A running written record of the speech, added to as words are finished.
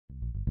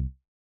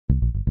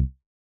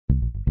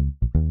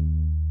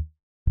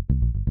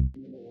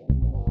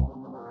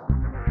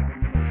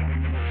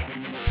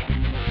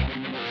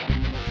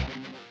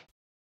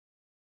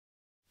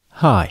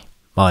Hi,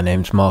 my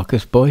name's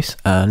Marcus Boyce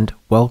and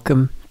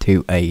welcome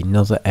to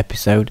another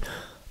episode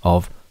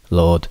of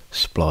Lord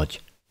Splodge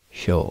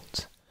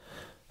Shorts.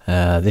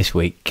 This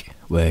week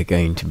we're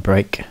going to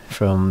break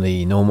from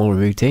the normal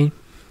routine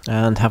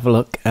and have a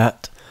look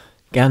at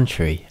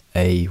Gantry,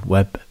 a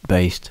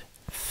web-based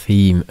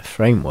theme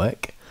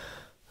framework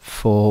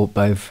for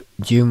both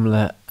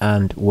Joomla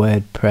and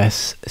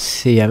WordPress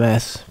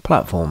CMS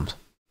platforms.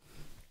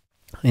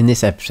 In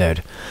this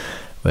episode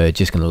we're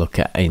just going to look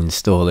at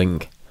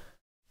installing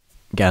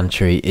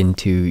Gantry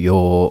into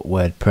your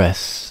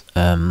WordPress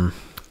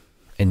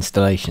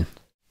installation.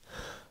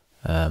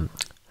 I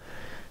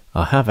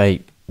have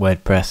a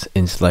WordPress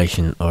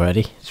installation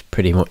already. It's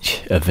pretty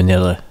much a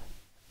vanilla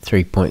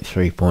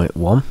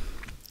 3.3.1.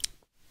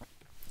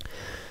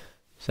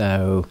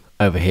 So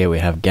over here we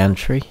have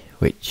Gantry,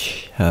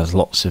 which has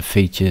lots of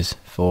features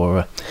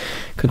for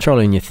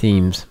controlling your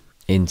themes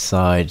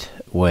inside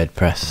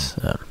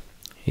WordPress.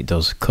 It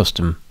does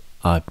custom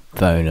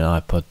iPhone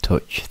and iPod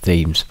Touch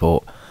theme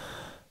support.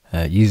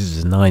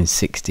 Uses a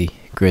 960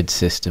 grid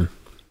system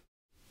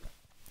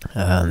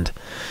and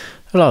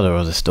a lot of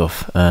other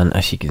stuff, and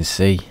as you can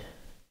see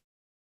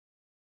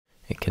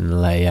it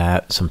can lay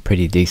out some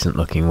pretty decent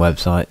looking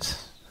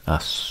websites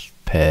as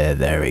per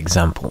their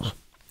examples.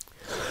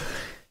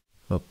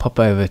 We'll pop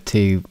over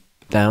to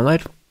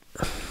download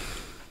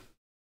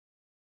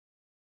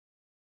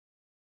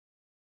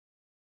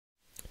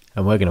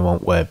and we're going to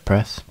want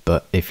WordPress,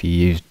 but if you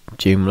use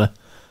Joomla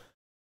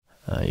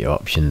your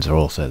options are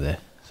also there.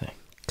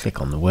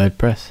 Click on the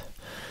WordPress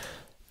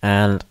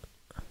and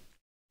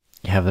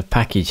you have the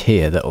package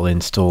here that will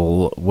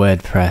install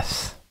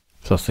WordPress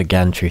plus the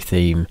Gantry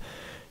theme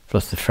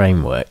plus the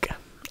framework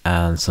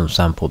and some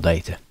sample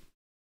data.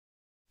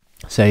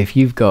 So if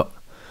you've got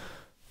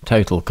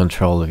total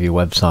control of your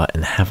website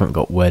and haven't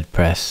got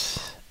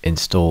WordPress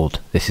installed,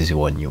 this is the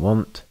one you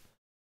want.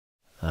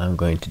 I'm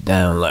going to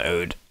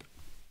download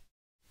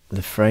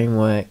the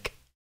framework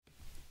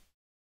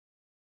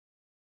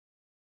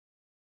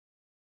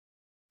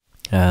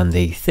and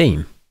the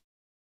theme.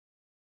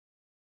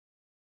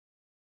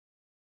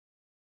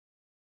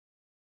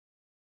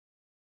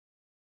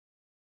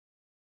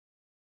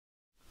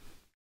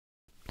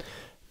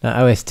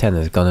 Now OS 10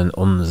 has gone and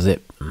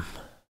unzipped them.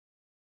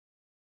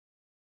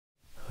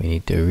 We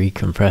need to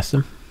recompress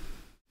them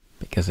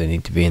because they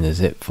need to be in a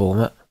zip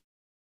format.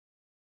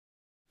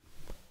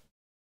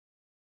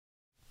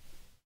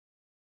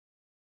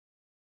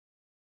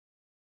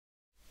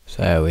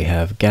 So we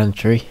have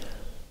Gantry,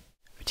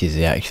 which is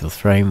the actual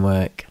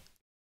framework,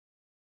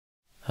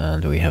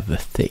 and we have the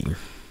theme.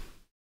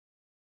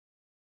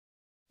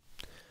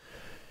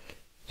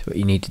 So what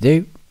you need to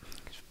do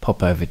is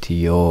pop over to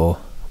your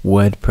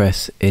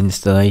WordPress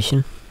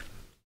installation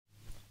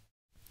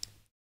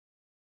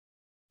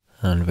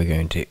and we're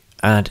going to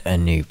add a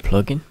new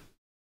plugin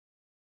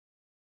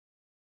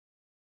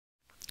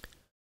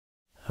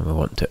and we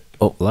want to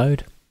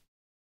upload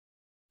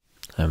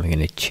and we're going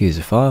to choose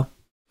a file.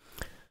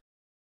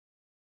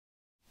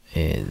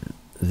 In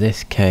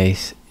this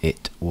case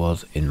it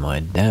was in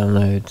my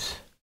downloads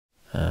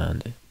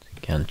and it's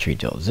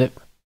gantry.zip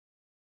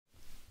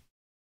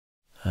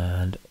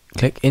and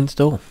click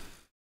install.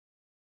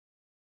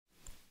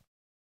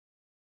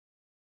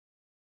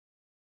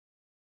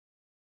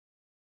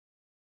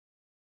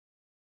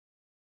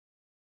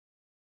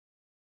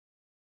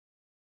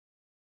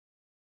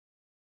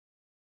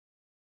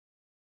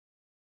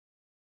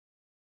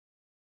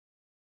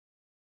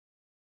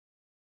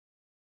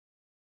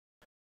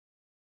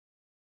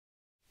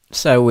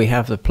 So we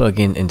have the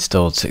plugin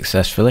installed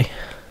successfully.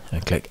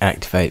 I click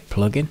activate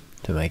plugin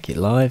to make it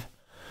live,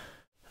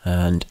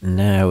 and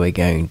now we're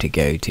going to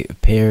go to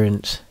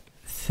appearance,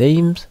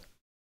 themes,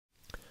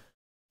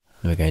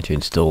 and we're going to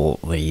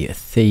install the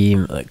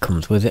theme that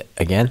comes with it.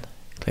 Again,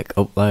 click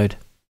upload,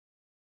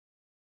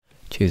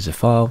 choose a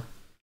file.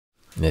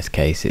 In this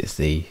case it's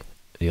the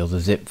other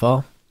zip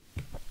file.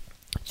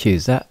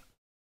 Choose that,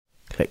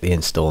 click the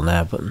install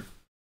now button.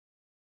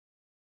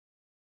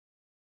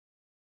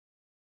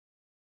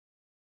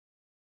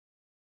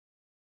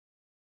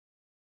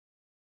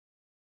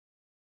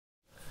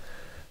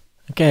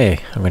 Okay,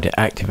 I'm going to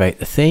activate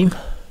the theme.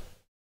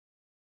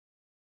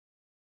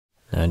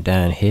 Now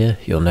down here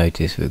you'll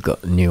notice we've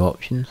got new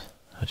options.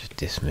 I'll just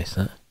dismiss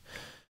that.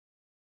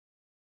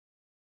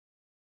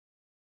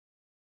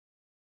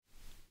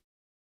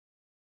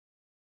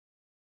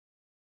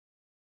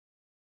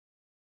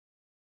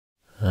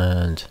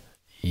 And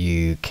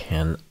you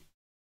can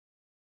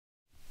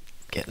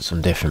get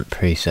some different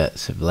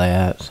presets of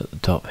layouts at the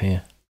top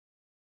here.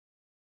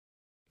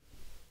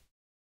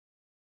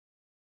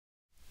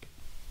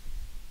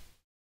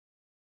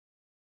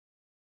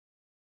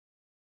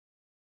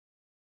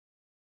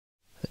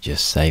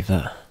 Just save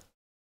that,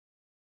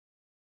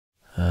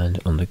 and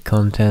under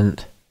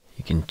content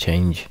you can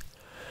change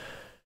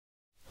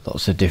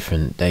lots of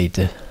different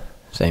data.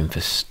 Same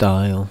for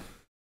style,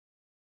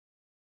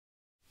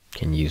 you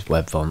can use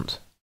web fonts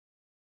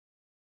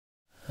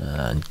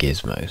and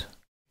gizmos.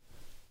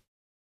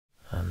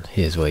 And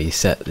here's where you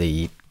set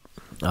the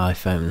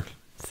iPhone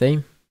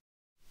theme.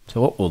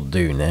 So what we'll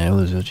do now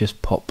is we'll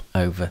just pop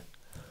over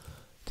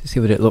to see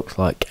what it looks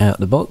like out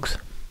the box.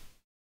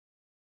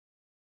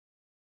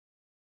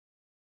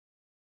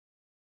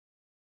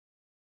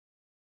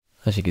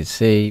 As you can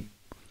see,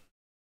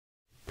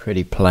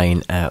 pretty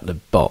plain out the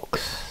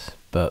box,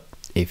 but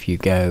if you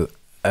go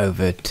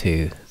over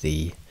to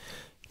the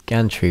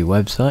Gantry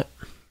website,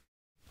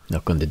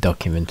 look under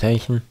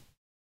documentation,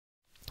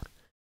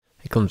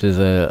 it comes with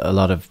a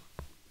lot of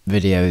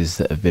videos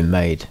that have been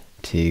made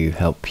to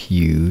help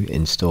you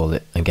install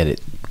it and get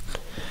it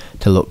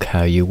to look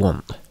how you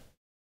want.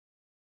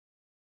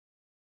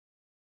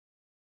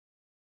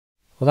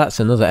 Well, that's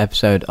another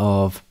episode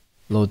of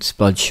Lord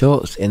Splodge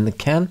Shorts in the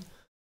can.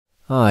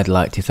 I'd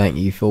like to thank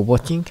you for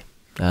watching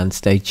and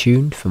stay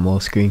tuned for more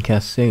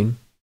screencasts soon.